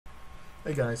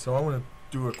Hey guys, so I want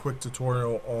to do a quick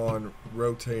tutorial on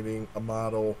rotating a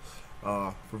model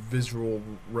for visual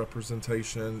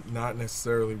representation, not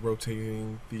necessarily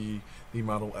rotating the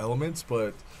model elements,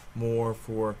 but more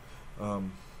for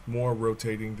more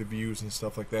rotating the views and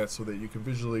stuff like that so that you can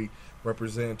visually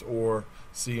represent or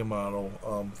see a model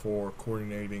for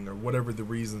coordinating or whatever the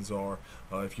reasons are.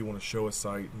 If you want to show a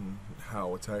site and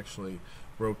how it's actually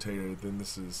rotated, then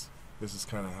this is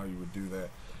kind of how you would do that.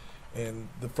 And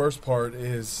the first part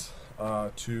is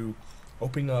to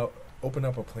open up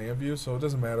a plan view. So it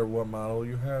doesn't matter what model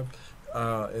you have.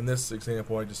 In this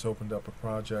example, I just opened up a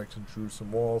project and drew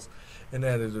some walls and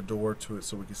added a door to it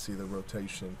so we can see the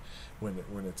rotation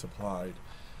when it's applied.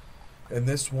 And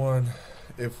this one,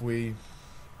 if we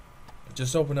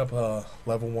just open up a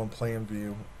level 1 plan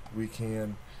view, we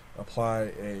can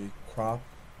apply a crop,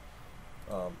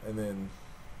 and then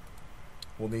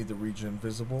we'll need the region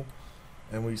visible,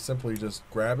 and we simply just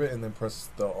grab it and then press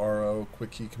the RO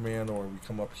quick key command, or we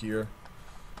come up here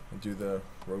and do the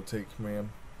rotate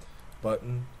command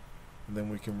button, and then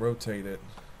we can rotate it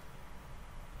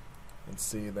and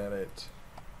see that it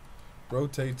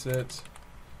rotates it.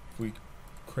 If we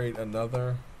create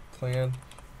another plan,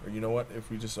 or you know what, if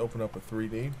we just open up a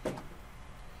 3D, I'm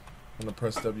going to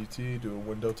press WT, do a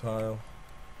window tile,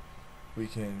 we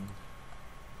can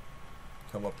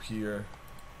come up here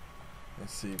and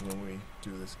see when we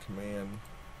do this command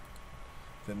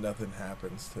that nothing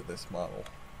happens to this model.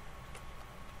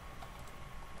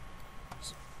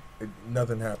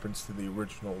 Nothing happens to the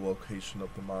original location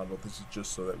of the model. This is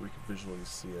just so that we can visually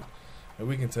see it. And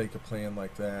we can take a plan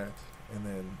like that and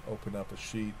then open up a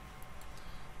sheet,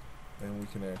 and we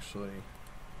can actually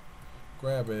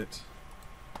grab it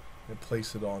and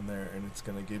place it on there, and it's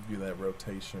going to give you that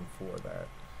rotation for that.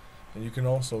 And you can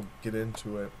also get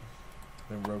into it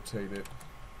and rotate it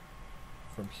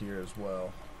from here as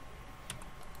well.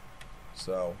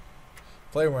 So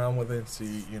play around with it and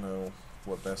see,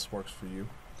 what best works for you.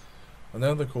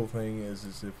 Another cool thing is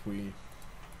if we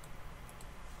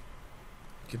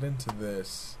get into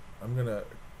this, I'm gonna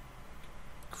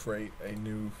create a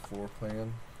new floor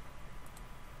plan.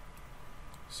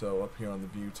 So up here on the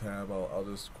view tab, I'll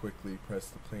just quickly press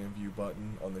the plan view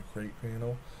button on the create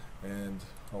panel, and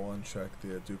I'll uncheck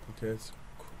the duplicates.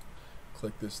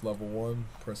 Click this level 1,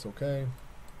 press OK,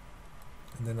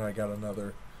 and then I got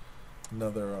another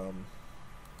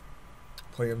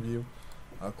plan view.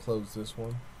 I'll close this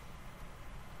one.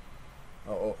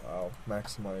 I'll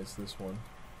maximize this one,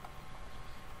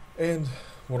 and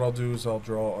what I'll do is I'll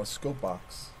draw a scope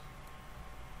box,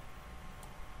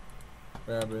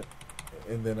 grab it,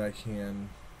 and then I can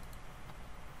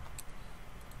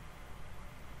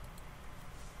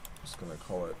just gonna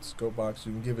call it scope box.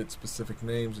 You can give it specific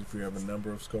names if you have a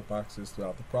number of scope boxes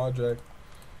throughout the project,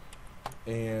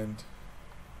 and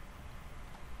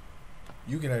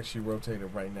you can actually rotate it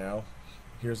right now.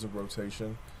 Here's the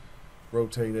rotation.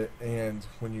 Rotate it, and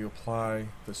when you apply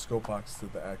the scope box to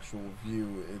the actual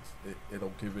view,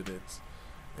 it'll give it its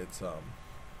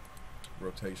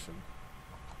rotation.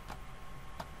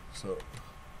 So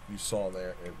you saw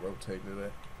there, it rotated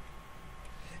it.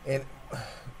 And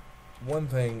one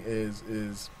thing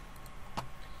is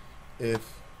because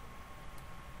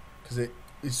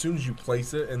as soon as you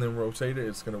place it and then rotate it,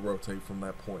 it's going to rotate from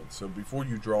that point. So before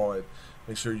you draw it,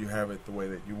 make sure you have it the way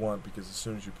that you want, because as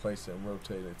soon as you place it and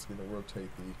rotate it, it's going to rotate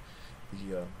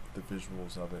the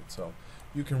visuals of it. So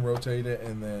you can rotate it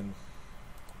and then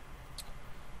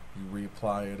you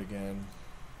reapply it again,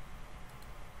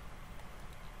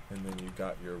 and then you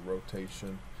got your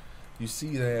rotation. You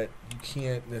see that you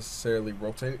can't necessarily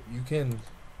rotate it. You can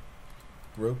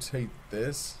rotate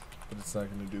this, but it's not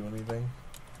going to do anything.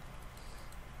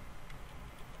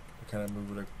 Kind of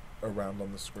move it around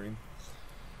on the screen,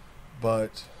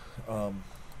 but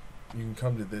you can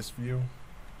come to this view,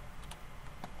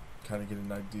 kind of get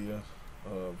an idea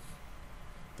of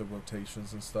the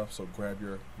rotations and stuff. So grab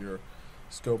your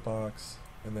scope box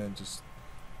and then just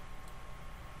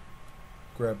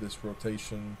grab this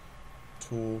rotation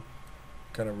tool,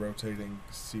 kind of rotating,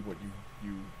 see what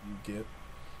you get.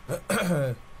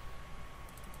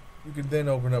 You can then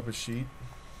open up a sheet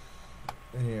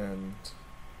and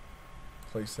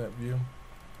place that view,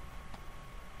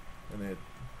 and it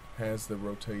has the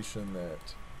rotation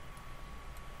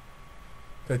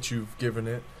that you've given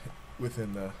it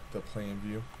within the plan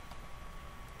view.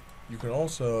 You can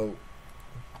also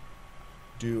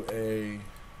do a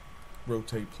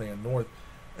rotate plan north,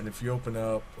 and if you open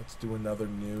up, let's do another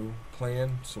new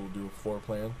plan, so we'll do a floor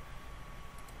plan.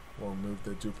 We'll remove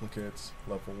the duplicates,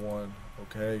 level 1,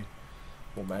 okay,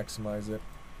 we'll maximize it.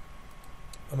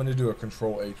 I'm going to do a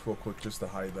Control H real quick just to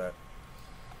hide that.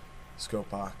 scope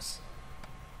box.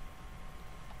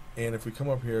 And if we come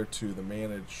up here to the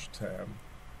Manage tab,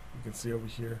 you can see over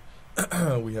here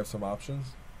we have some options,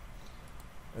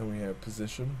 and we have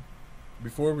position.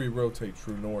 Before we rotate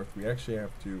true north, we actually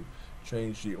have to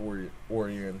change the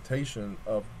orientation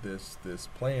of this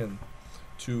plan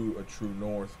to a true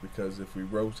north, because if we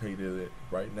rotated it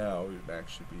right now, it would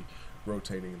actually be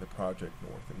rotating the project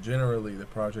north. And generally the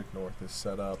project north is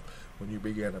set up when you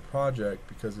begin a project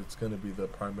because it's going to be the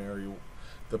primary,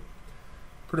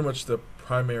 pretty much the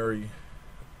primary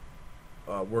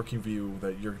working view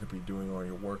that you're going to be doing all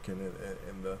your work in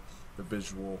the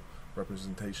visual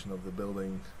representation of the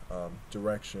building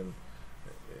direction.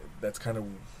 That's kind of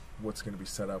what's going to be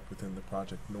set up within the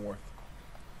project north.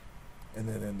 And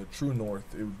then in the true north,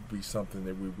 it would be something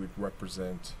that we would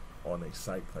represent on a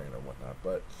site plan or whatnot.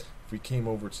 But if we came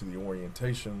over to the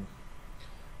orientation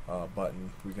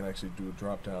button, we can actually do a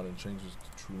drop down and change it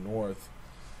to true north.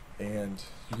 And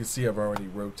you can see I've already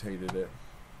rotated it.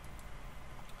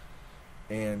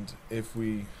 And if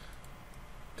we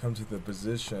come to the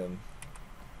position,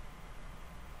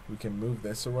 we can move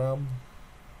this around,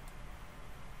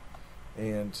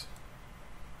 and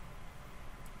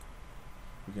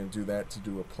we can do that to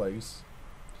do a place.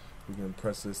 We can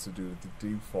press this to do the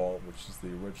default, which is the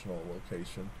original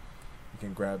location. We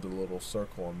can grab the little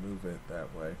circle and move it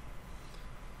that way.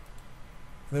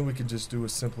 And then we can just do a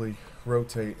simply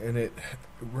rotate, and it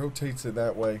rotates it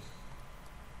that way,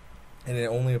 and it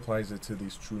only applies it to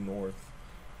these true north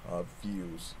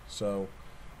views. So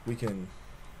we can,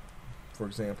 for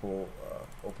example,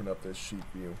 open up this sheet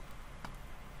view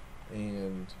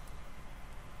and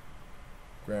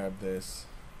grab this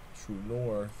true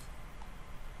north.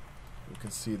 You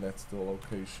can see that's the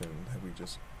location that we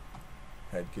just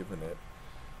had given it.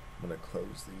 I'm going to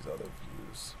close these other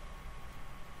views.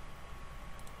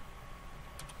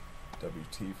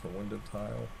 WT for window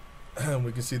tile.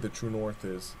 We can see the true north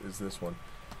is this one.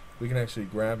 We can actually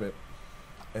grab it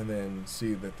and then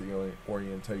see that the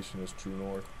orientation is true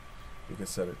north. We can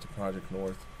set it to project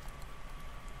north,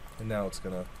 and now it's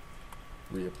going to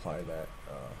reapply that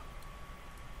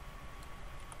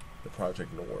the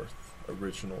project north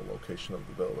original location of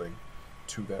the building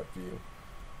to that view.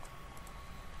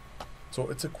 So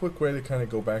it's a quick way to kind of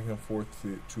go back and forth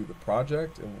to the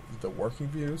project and the working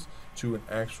views to an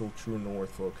actual true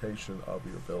north location of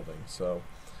your building. So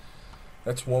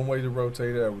that's one way to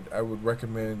rotate it. I would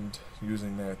recommend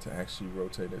using that to actually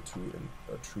rotate it to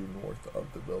a true north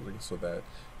of the building, so that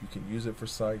you can use it for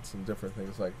sites and different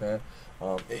things like that.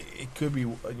 It could be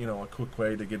a quick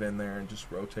way to get in there and just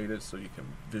rotate it so you can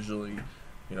visually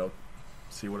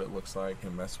see what it looks like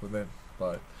and mess with it.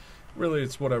 But really,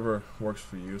 it's whatever works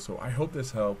for you. So I hope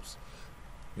this helps.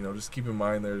 Just keep in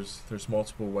mind there's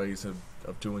multiple ways of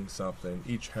doing something.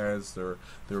 Each has their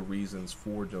reasons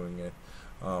for doing it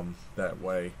that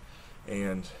way,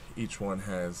 and each one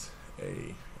has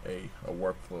a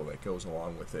workflow that goes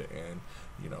along with it, and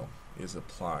is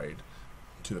applied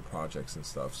to the projects and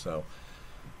stuff. So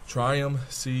try them,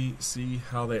 see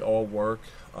how they all work,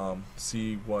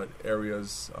 see what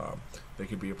areas they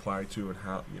can be applied to, and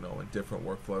how in different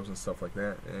workflows and stuff like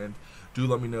that. And do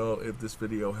let me know if this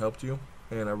video helped you,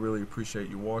 and I really appreciate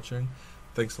you watching.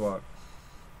 Thanks a lot.